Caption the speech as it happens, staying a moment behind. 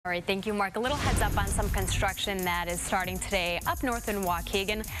All right, thank you, Mark. A little heads up on some construction that is starting today up north in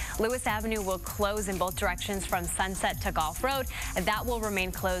Waukegan. Lewis Avenue will close in both directions from Sunset to Gulf Road. That will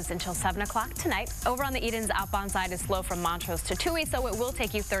remain closed until 7 o'clock tonight. Over on the Edens, outbound side is slow from Montrose to Toohey, so it will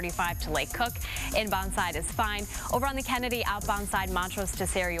take you 35 to Lake Cook. Inbound side is fine. Over on the Kennedy, outbound side, Montrose to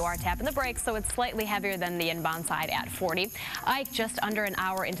Sayre, you are tapping the brakes, so it's slightly heavier than the inbound side at 40. Ike, just under an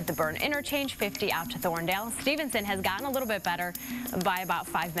hour into the Burn interchange, 50 out to Thorndale. Stevenson has gotten a little bit better by about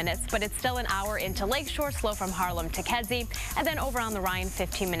 5 minutes, but it's still an hour into Lakeshore, slow from Harlem to Kedzie, and then over on the Ryan,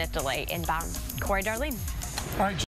 15-minute delay inbound. Corey, Darlene. All right.